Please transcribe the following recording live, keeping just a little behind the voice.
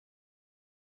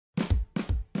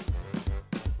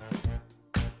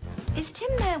Is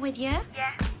Tim there with you?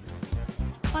 Yeah.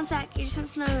 One sec, he just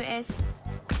wants to know who it is.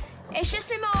 It's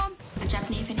just my mum. A jab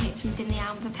Nathan Hitchens in the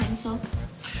arm with a pencil.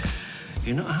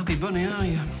 You're not a happy bunny, are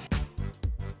you?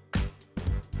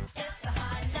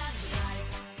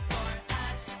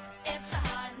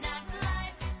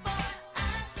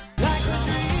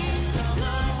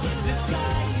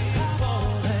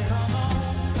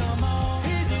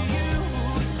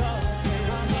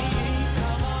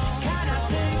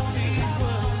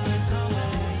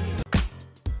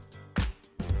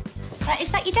 Is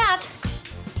that your dad?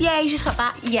 Yeah, he just got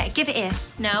back. Yeah, give it here.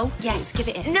 No. Yes, give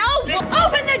it here. No!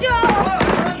 Open the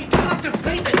door! You don't have to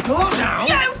beat the door down!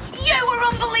 You were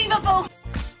unbelievable!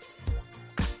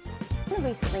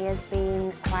 Recently has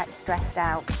been quite stressed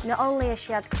out. Not only has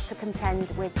she had to contend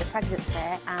with the pregnancy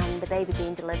and the baby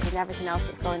being delivered and everything else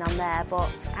that's going on there, but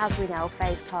as we know,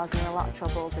 Faye's causing her a lot of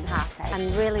troubles and heartache.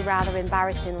 And really rather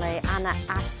embarrassingly, Anna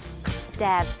asks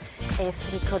Dev if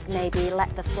he could maybe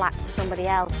let the flat to somebody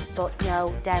else, but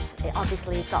no, Dev,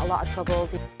 obviously he's got a lot of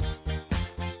troubles.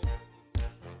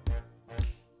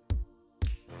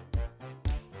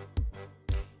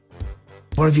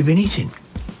 What have you been eating?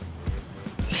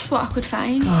 Just what I could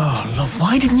find. Oh, love,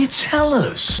 why didn't you tell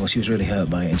us? Well, she was really hurt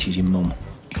by it, and she's your mum.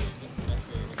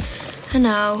 I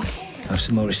know. Have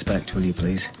some more respect, will you,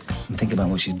 please? And think about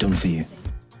what she's done for you.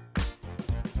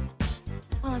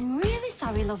 Well, I'm really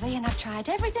sorry, lovey, and I've tried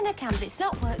everything I can, but it's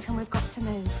not worked and we've got to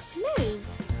move. Move?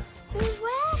 Move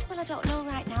where? Well, I don't know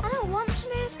right now. I don't want to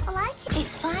move. I like it.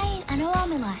 It's fine. I know all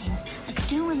my lines. I could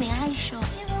do with my eyes shut.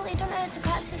 Yeah, well, it don't hurt to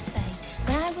practice,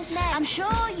 Faye. When I was there, I'm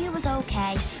sure you was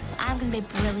okay, but I'm going to be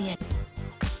brilliant.